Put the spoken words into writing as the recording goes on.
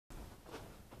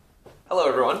Hello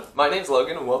everyone, my name's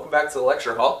Logan and welcome back to the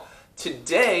lecture hall.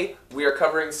 Today we are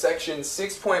covering section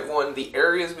 6.1, the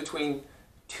areas between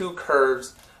two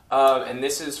curves, and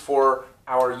this is for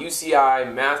our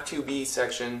UCI Math 2B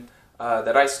section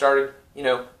that I started,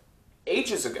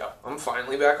 ages ago. I'm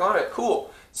finally back on it,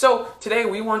 cool. So today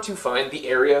we want to find the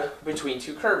area between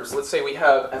two curves. Let's say we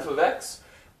have f of x,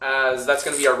 as that's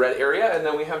going to be our red area, and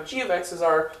then we have g of x as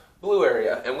our blue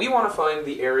area, and we want to find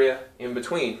the area in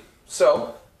between.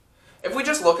 So if we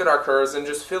just look at our curves and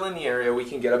just fill in the area, we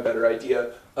can get a better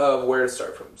idea of where to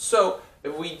start from. So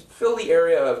if we fill the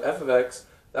area of f of x,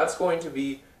 that's going to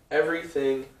be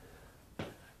everything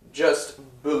just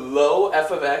below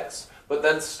f of x, but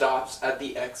then stops at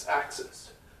the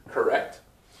x-axis, correct?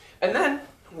 And then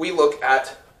we look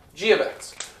at g of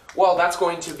x. Well, that's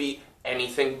going to be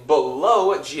anything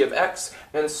below g of x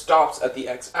and stops at the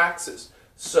x-axis.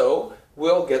 So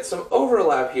we'll get some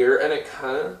overlap here, and it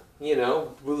kind of,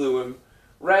 blue and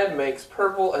red makes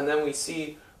purple, and then we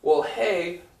see, well,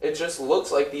 hey, it just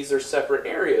looks like these are separate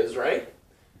areas, right?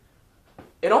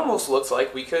 It almost looks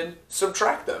like we could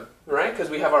subtract them, right?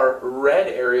 Because we have our red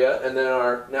area and then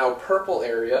our now purple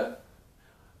area,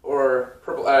 or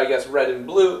purple, I guess red and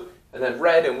blue, and then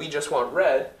red, and we just want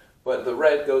red, but the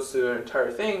red goes through the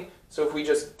entire thing, so if we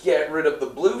just get rid of the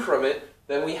blue from it,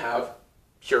 then we have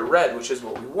pure red, which is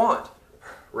what we want,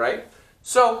 right?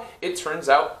 So it turns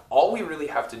out all we really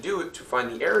have to do to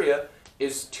find the area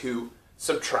is to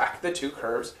subtract the two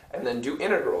curves and then do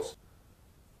integrals.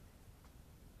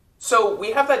 So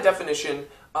we have that definition,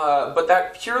 but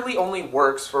that purely only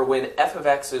works for when f of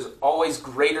x is always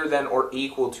greater than or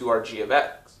equal to our g of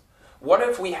x. What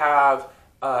if we have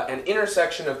an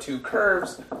intersection of two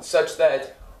curves such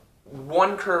that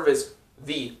one curve is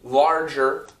the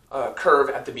larger curve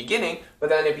at the beginning, but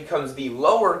then it becomes the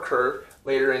lower curve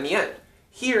later in the end?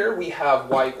 Here we have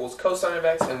y equals cosine of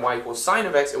x and y equals sine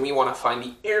of x, and we want to find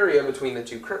the area between the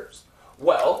two curves.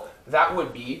 Well, that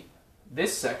would be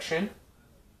this section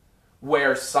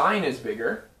where sine is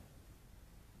bigger,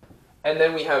 and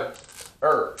then we have,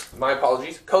 my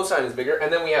apologies, cosine is bigger,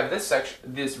 and then we have this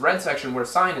section, this red section where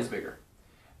sine is bigger.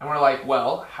 And we're like,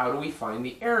 well, how do we find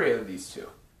the area of these two?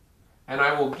 And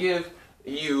I will give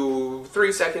you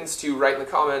 3 seconds to write in the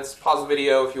comments, pause the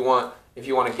video if you want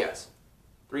to guess.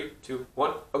 3, 2,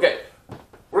 1. Okay,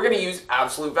 we're going to use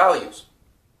absolute values.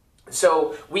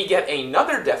 So we get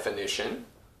another definition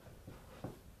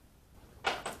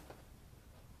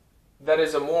that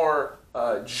is a more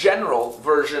general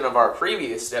version of our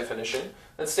previous definition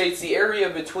that states the area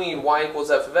between y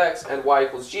equals f of x and y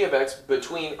equals g of x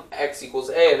between x equals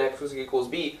a and x equals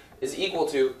b is equal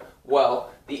to,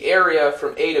 well, the area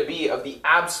from a to b of the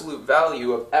absolute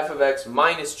value of f of x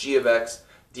minus g of x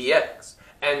dx.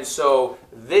 And so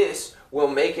this will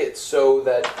make it so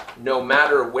that no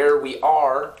matter where we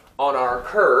are on our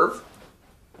curve,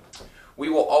 we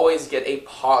will always get a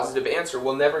positive answer.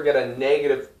 We'll never get a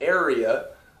negative area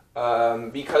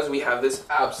because we have this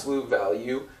absolute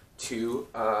value to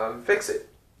fix it.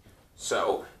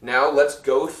 So now let's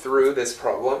go through this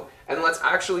problem and let's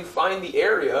actually find the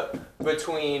area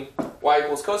between y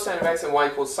equals cosine of x and y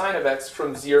equals sine of x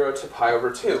from 0 to pi over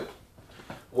 2.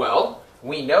 Well,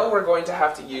 we know we're going to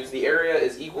have to use the area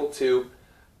is equal to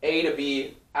a to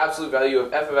b absolute value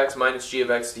of f of x minus g of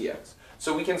x dx.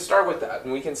 So we can start with that,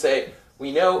 and we can say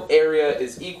we know area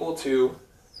is equal to,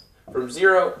 from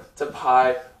 0 to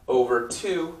pi over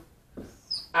 2,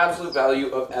 absolute value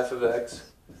of f of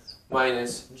x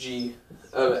minus g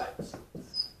of x.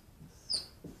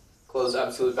 Close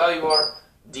absolute value bar,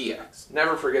 dx.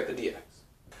 Never forget the dx.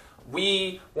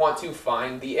 We want to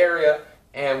find the area,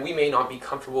 and we may not be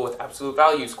comfortable with absolute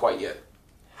values quite yet.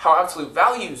 How absolute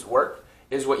values work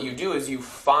is what you do is you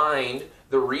find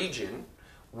the region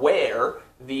where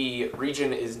the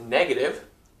region is negative,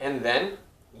 and then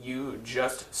you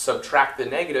just subtract the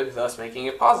negative, thus making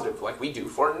it positive, like we do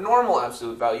for normal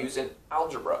absolute values in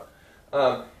algebra.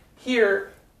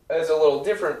 Here is a little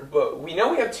different, but we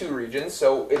know we have two regions,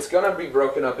 so it's going to be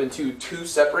broken up into two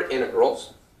separate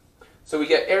integrals. So we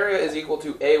get area is equal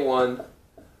to a1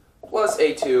 plus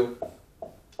a2,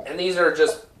 and these are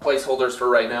just placeholders for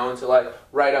right now until I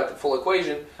write out the full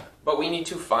equation, but we need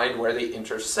to find where they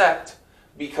intersect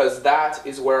because that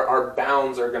is where our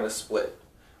bounds are going to split.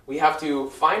 We have to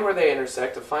find where they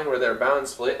intersect to find where their bounds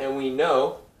split, and we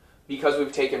know, because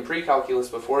we've taken pre-calculus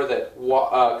before, that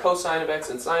cosine of x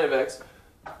and sine of x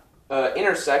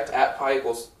intersect at pi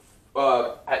equals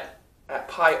at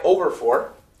pi over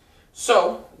 4.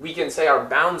 So we can say our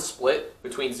bounds split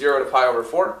between 0 to pi over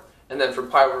 4, and then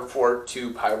from pi over 4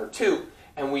 to pi over 2,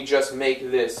 and we just make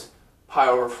this pi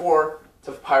over 4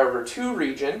 to pi over 2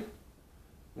 region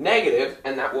negative,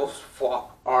 and that will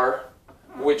flop our,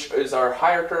 which is our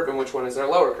higher curve and which one is our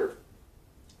lower curve.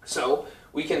 So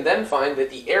we can then find that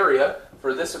the area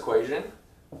for this equation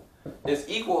is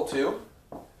equal to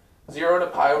 0 to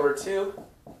pi over 2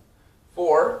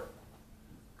 for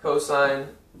cosine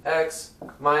x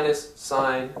minus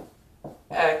sine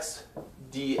x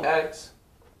dx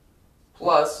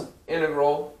plus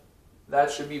integral, that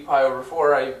should be pi over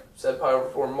 4. I said pi over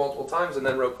 4 multiple times and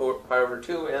then wrote pi over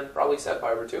 2 and probably said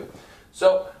pi over 2.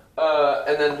 So,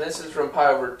 and then this is from pi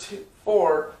over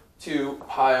 4 to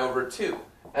pi over 2.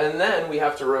 And then we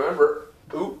have to remember,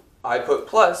 oop, I put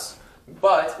plus,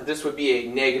 but this would be a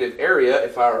negative area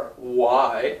if our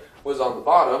y was on the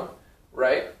bottom,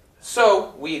 right?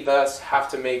 So we thus have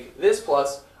to make this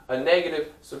plus a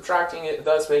negative, subtracting it,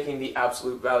 thus making the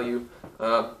absolute value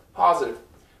positive.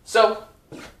 So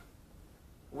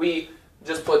we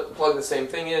just plug the same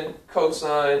thing in,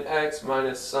 cosine x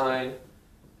minus sine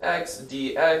x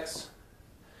dx,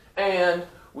 and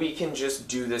we can just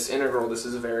do this integral. This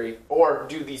is a very, or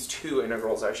do these two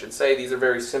integrals, I should say. These are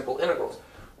very simple integrals.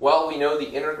 Well, we know the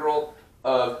integral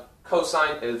of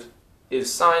cosine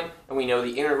is sine, and we know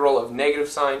the integral of negative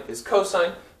sine is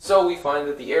cosine, so we find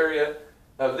that the area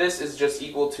of this is just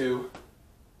equal to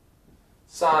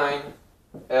sine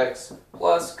x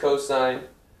plus cosine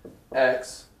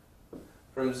x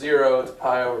from 0 to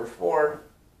pi over 4,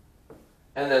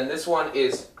 and then this one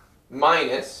is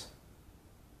minus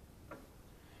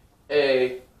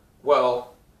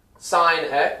sine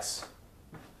x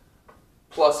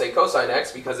plus a cosine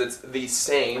x, because it's the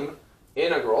same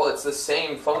integral, it's the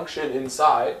same function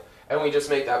inside, and we just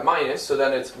make that minus, so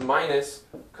then it's minus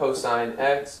cosine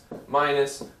x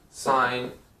minus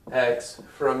sine x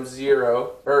from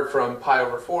 0, or from pi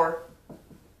over 4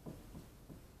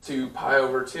 to pi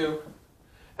over 2.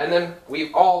 And then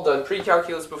we've all done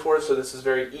pre-calculus before, so this is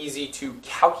very easy to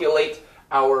calculate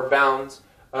our bounds.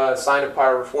 Sine of pi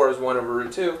over 4 is 1 over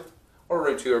root 2, or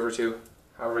root 2 over 2,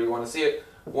 however you want to see it.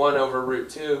 1 over root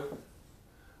 2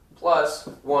 plus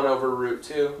 1 over root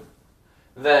 2.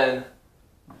 Then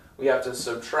we have to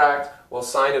subtract, well,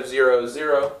 sine of 0 is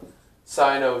 0,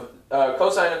 sine of,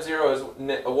 cosine of 0 is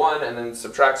 1, and then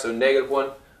subtract, so negative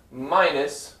 1,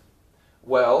 minus,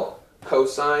 well,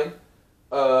 cosine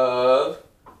of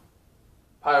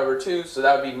pi over 2, so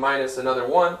that would be minus another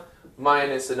 1,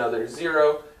 minus another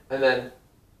 0, and then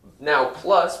now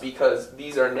plus, because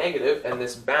these are negative, and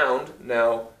this bound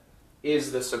now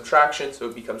is the subtraction, so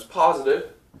it becomes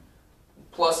positive,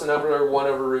 plus another 1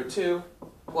 over root 2,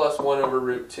 plus 1 over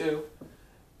root 2,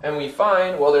 and we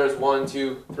find, well, there's 1,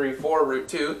 2, 3, 4 root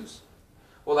 2's.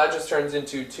 Well, that just turns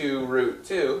into 2 root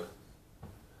 2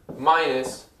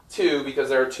 minus 2, because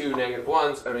there are 2 negative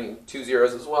 1's, I mean 2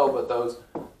 zeros as well, but those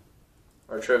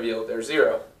are trivial, they're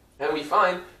 0. And we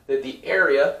find that the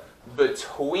area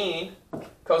between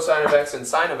cosine of x and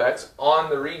sine of x on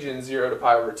the region 0 to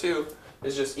pi over 2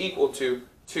 is just equal to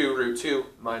 2 root 2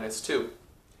 minus 2.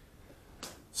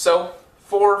 So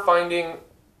for finding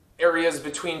areas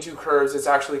between two curves, it's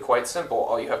actually quite simple.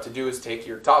 All you have to do is take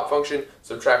your top function,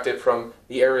 subtract it from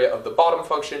the area of the bottom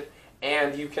function,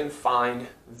 and you can find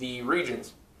the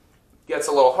regions. It gets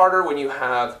a little harder when you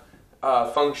have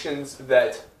functions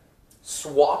that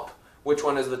swap which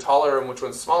one is the taller and which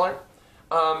one's smaller.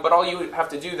 But all you have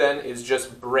to do then is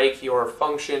just break your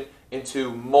function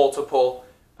into multiple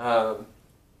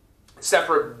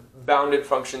separate bounded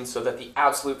functions so that the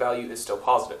absolute value is still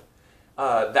positive.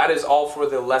 That is all for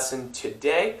the lesson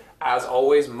today. As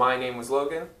always, my name was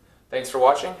Logan. Thanks for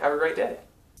watching. Have a great day.